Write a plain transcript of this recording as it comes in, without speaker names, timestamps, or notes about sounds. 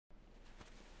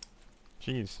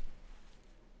Jeez.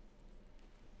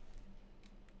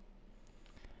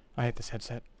 I hate this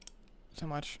headset so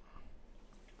much.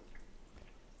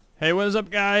 Hey, what is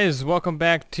up, guys? Welcome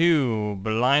back to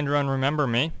Blind Run Remember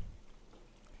Me.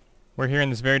 We're here in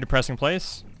this very depressing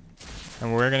place,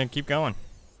 and we're gonna keep going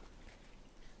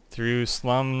through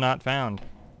Slum Not Found.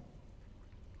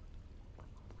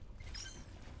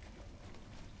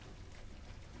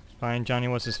 Find Johnny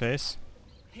what's his face.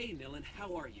 Hey Nilin,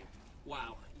 how are you?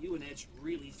 Wow, you and Edge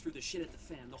really threw the shit at the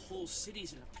fan. The whole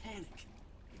city's in a panic.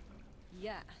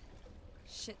 Yeah.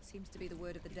 Shit seems to be the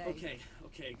word of the day. Okay,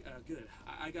 good.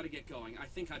 I gotta get going. I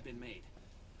think I've been made.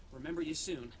 Remember you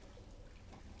soon.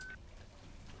 You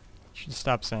should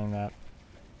stop saying that.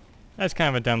 That's kind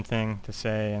of a dumb thing to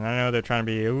say, and I know they're trying to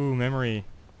be, ooh, memory.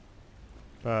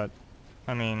 But,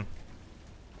 I mean...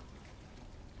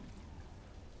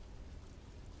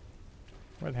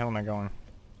 where the hell am I going?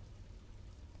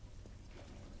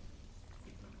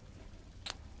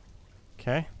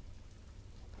 Okay.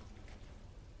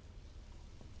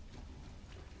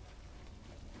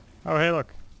 Oh, hey,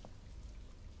 look.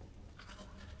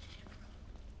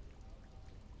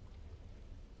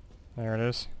 There it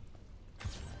is.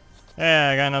 Yeah,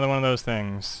 I got another one of those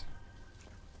things.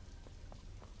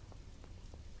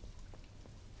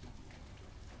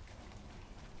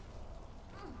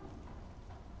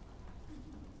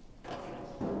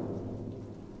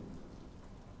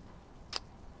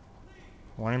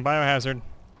 Warning biohazard.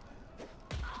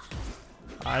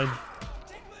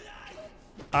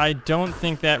 I don't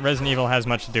think that Resident Evil has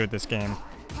much to do with this game.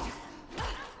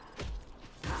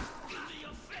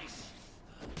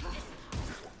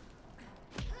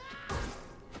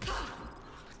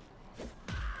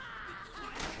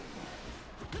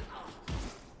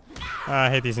 I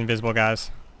hate these invisible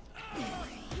guys.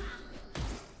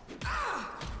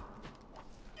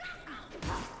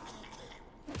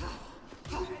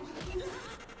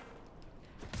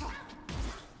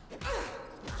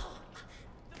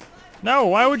 No,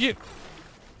 why would you?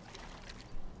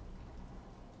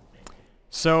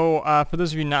 So, for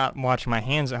those of you not watching my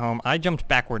hands at home, I jumped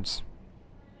backwards.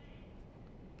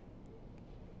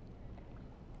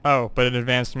 Oh, but it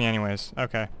advanced me anyways.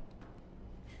 Okay.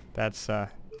 That's, did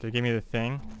it give me the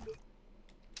thing?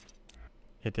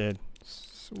 It did.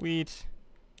 Sweet.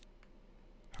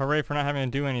 Hooray for not having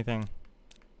to do anything.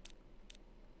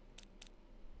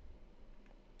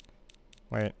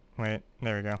 Wait,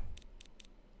 there we go.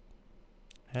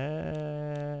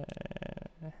 Yeah.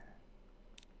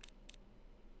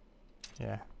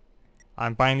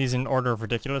 I'm buying these in order of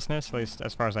ridiculousness, at least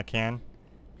as far as I can.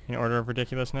 In order of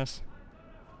ridiculousness.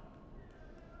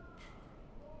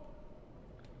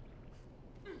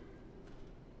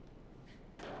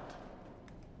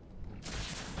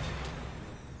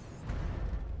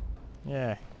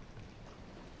 Yeah.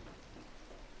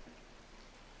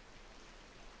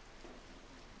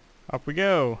 Up we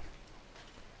go.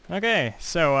 Okay,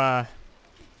 so, I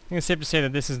think it's safe to say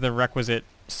that this is the requisite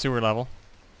sewer level.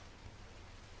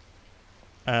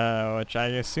 Which I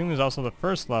assume is also the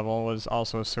first level, was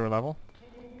also a sewer level.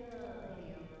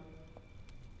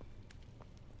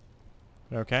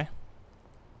 Okay.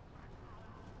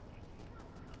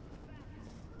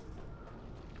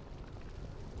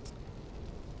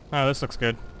 Oh, this looks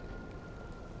good.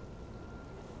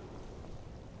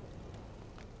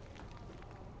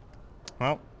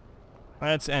 Well,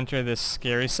 let's enter this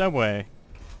scary subway.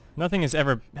 Nothing has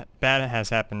ever bad has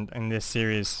happened in this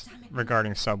series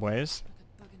regarding subways.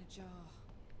 Like a bug in a jar.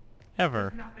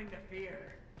 Ever. Nothing to fear.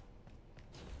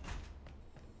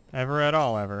 Ever at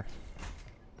all, ever.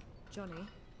 Johnny?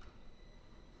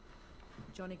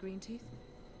 Johnny Greenteeth?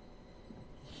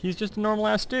 He's just a normal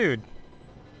ass dude.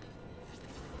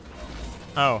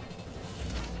 Oh.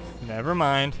 Never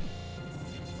mind.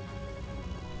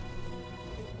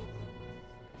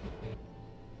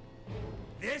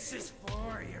 This is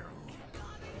for you.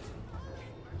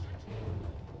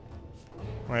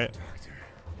 Wait. Doctor,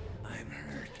 I'm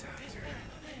hurt, Doctor.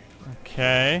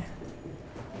 Okay.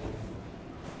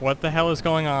 What the hell is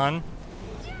going on?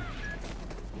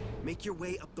 Make your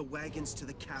way up the wagons to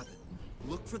the cabin.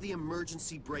 Look for the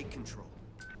emergency brake control.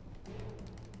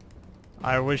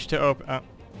 I wish to open... oh,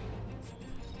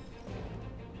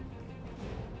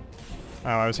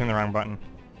 I was hitting the wrong button.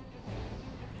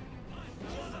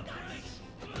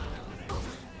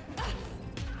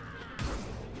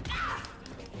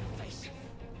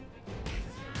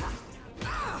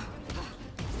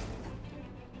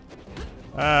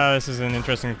 This is an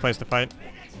interesting place to fight.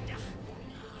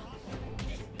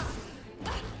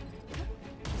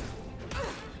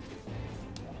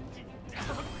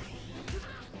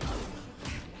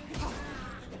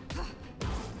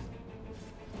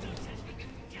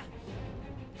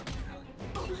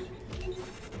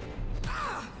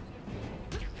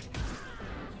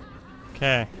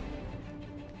 Okay.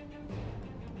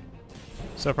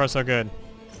 So far, so good.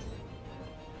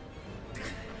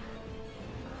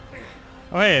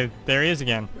 Oh, hey, there he is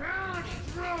again. I'm not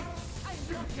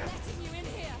letting you in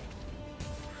here.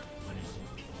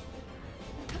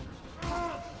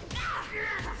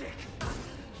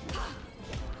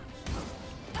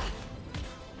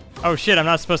 Oh shit, I'm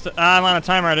not supposed to. I'm on a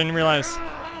timer, I didn't realize.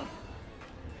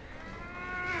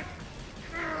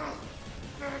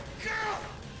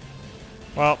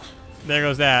 Well, there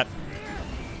goes that.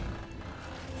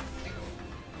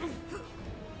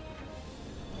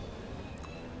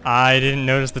 I didn't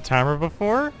notice the timer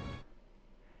before.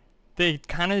 They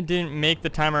kind of didn't make the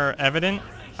timer evident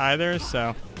either,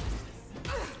 so.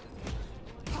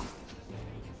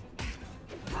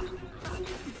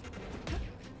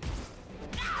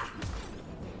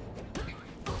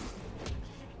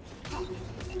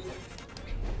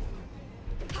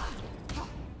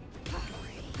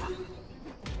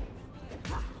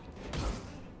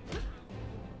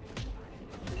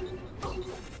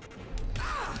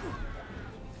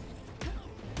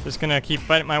 Just gonna keep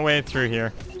fighting my way through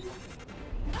here.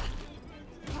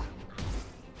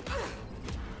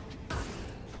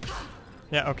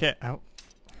 Yeah, okay. Oh.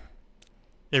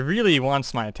 It really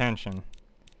wants my attention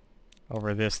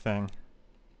over this thing.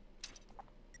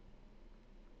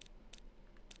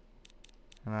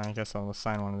 And I guess I'll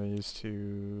assign one of these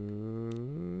to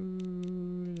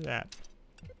that.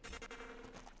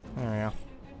 There we go.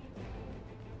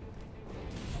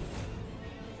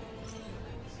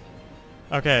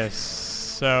 Okay,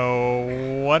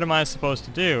 so what am I supposed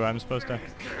to do? I'm supposed to... I'm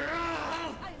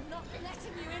not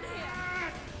letting you in here.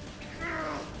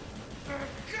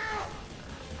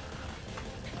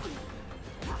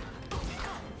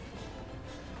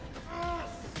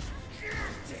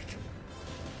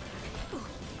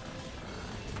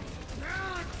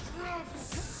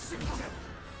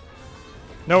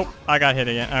 Nope, I got hit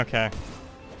again. Okay.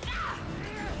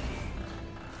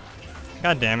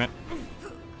 God damn it.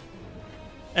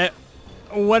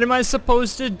 What am I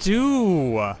supposed to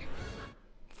do?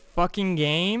 Fucking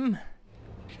game?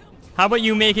 How about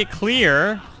you make it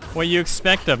clear what you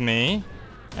expect of me,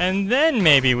 and then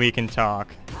maybe we can talk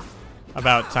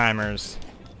about timers.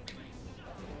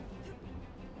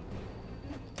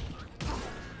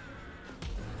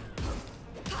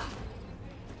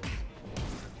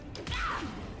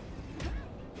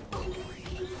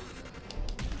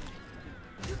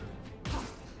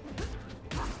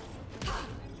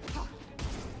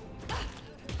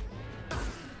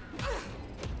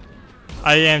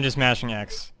 I am just mashing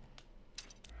X.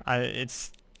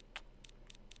 This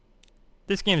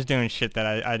game's doing shit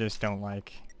that I just don't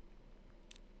like.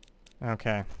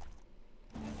 Okay.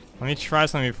 Let me try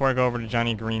something before I go over to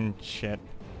Johnny Green shit.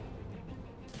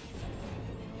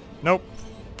 Nope.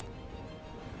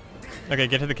 Okay,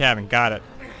 get to the cabin. Got it.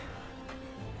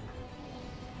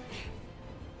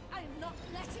 I'm not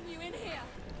letting you in here.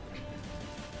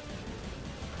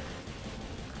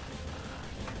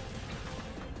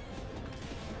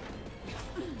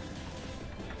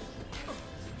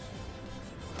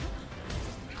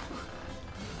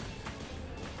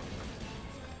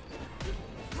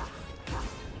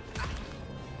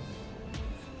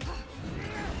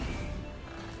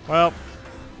 Well,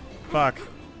 fuck.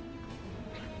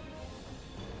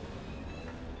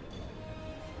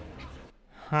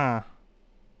 Huh.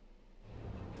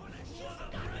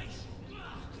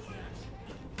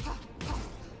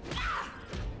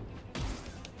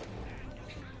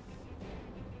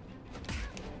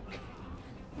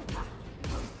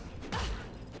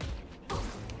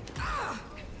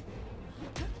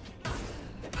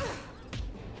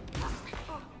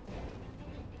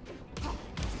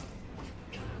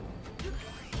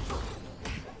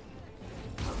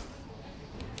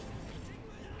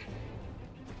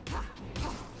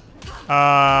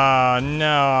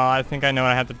 No, I think I know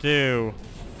what I have to do.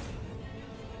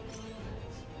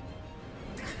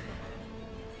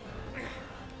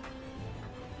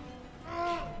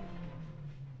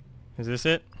 Is this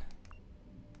it?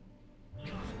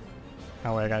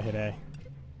 Oh wait, I got hit A.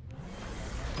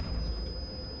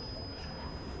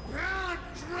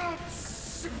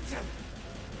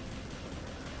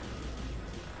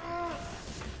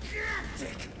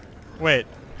 Wait.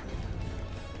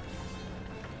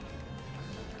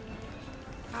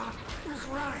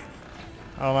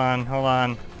 Hold on, hold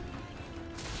on.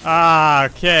 Ah,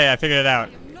 okay, I figured it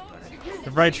out. The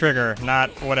right trigger,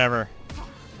 not whatever.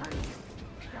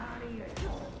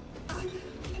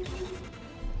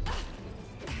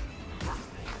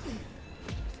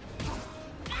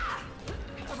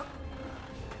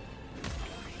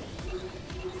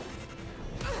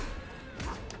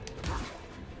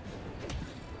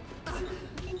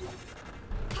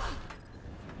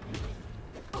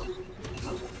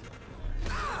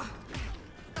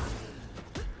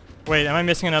 Wait, am I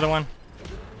missing another one?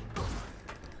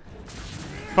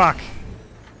 Fuck.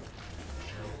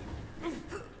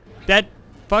 That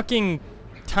fucking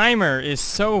timer is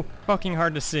so fucking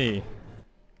hard to see.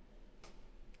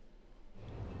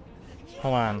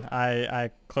 Hold on, I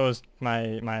closed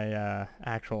my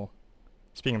actual,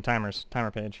 speaking of timers, timer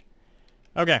page.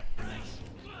 Okay.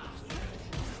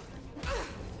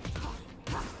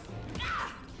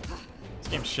 This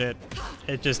game's shit.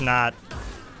 It's just not.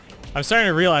 I'm starting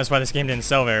to realize why this game didn't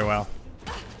sell very well.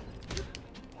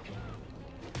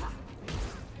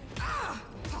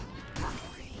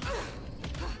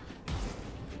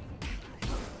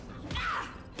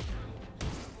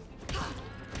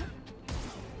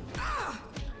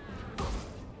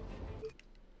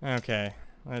 Okay,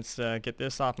 let's get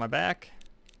this off my back.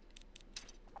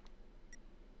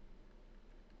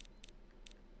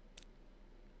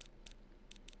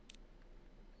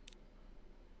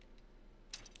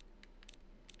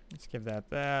 Let's give that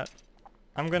that.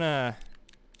 I'm gonna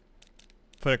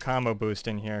put a combo boost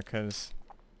in here because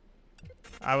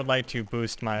I would like to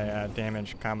boost my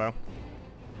damage combo.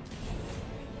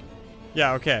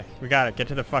 Yeah, okay, we got it. Get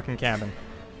to the fucking cabin.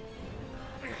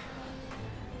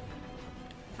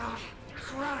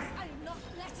 I'm not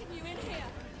letting you in here.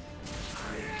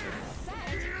 Said,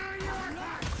 I'm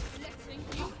not letting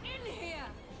you in here.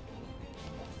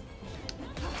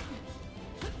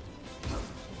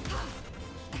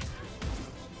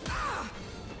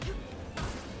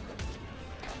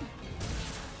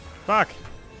 Fuck!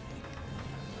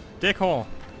 Dickhole!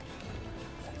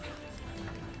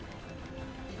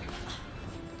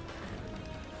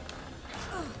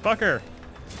 Fucker!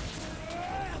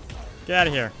 Get out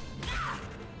of here.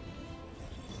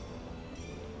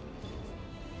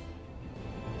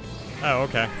 Oh,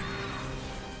 okay.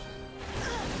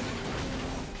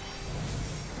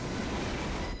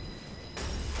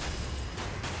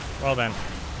 Well then.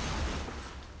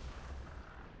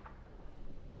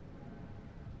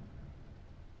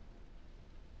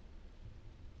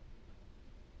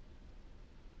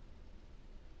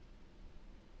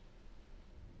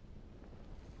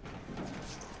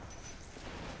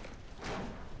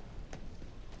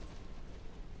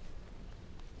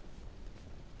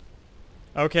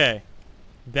 Okay.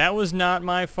 That was not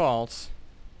my fault.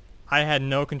 I had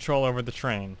no control over the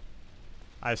train.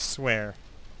 I swear.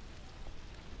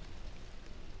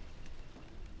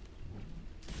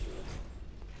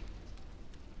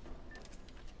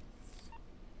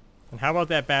 And how about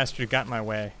that bastard got in my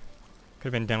way? Could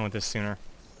have been done with this sooner.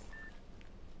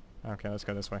 Okay, let's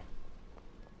go this way.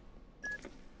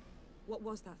 What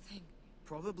was that thing?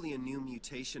 Probably a new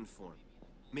mutation form.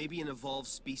 Maybe an evolved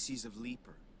species of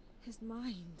leaper. His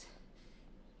mind.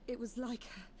 It was like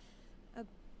a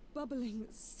bubbling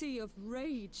sea of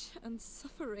rage and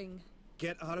suffering.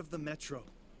 Get out of the metro.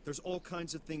 There's all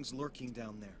kinds of things lurking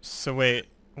down there. So wait,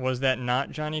 was that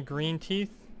not Johnny Green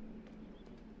Teeth?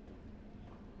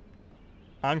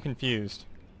 I'm confused.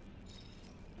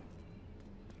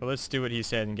 But let's do what he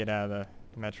said and get out of the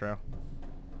metro.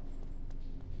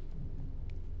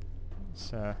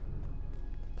 It's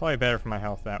probably better for my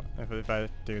health that if I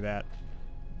do that.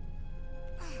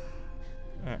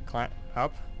 Climb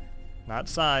up, not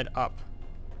side, up.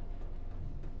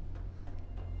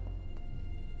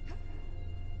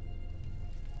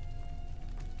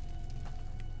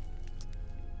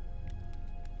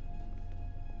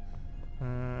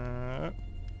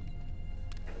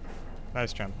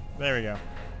 Nice jump. There we go.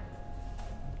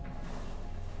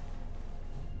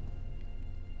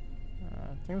 I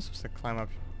think I'm supposed to climb up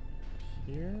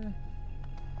here.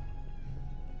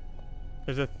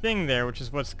 There's a thing there, which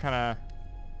is what's kind of...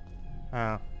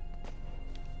 Oh.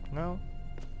 No.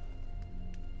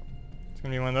 It's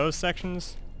gonna be one of those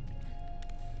sections.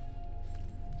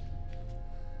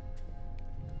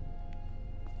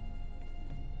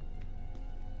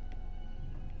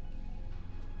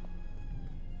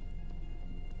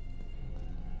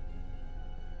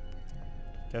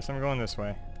 Guess I'm going this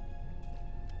way.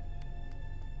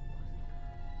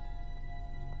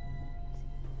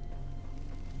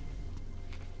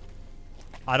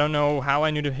 I don't know how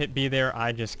I knew to hit B there,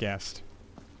 I just guessed.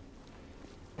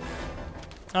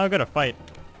 Oh, I got a fight.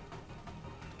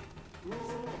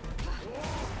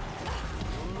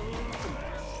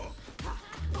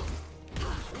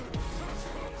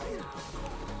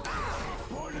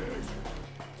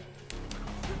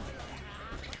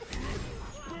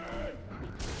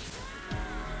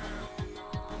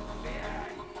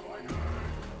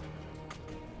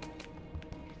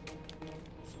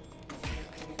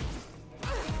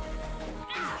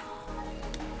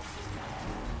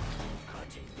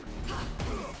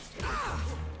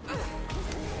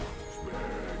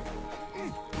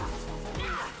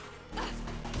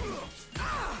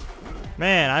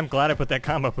 Man, I'm glad I put that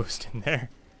combo boost in there.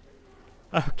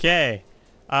 Okay.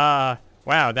 Wow,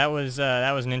 that was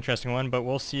an interesting one, but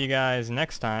we'll see you guys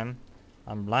next time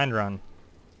on Blind Run.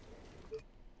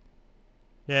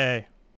 Yay.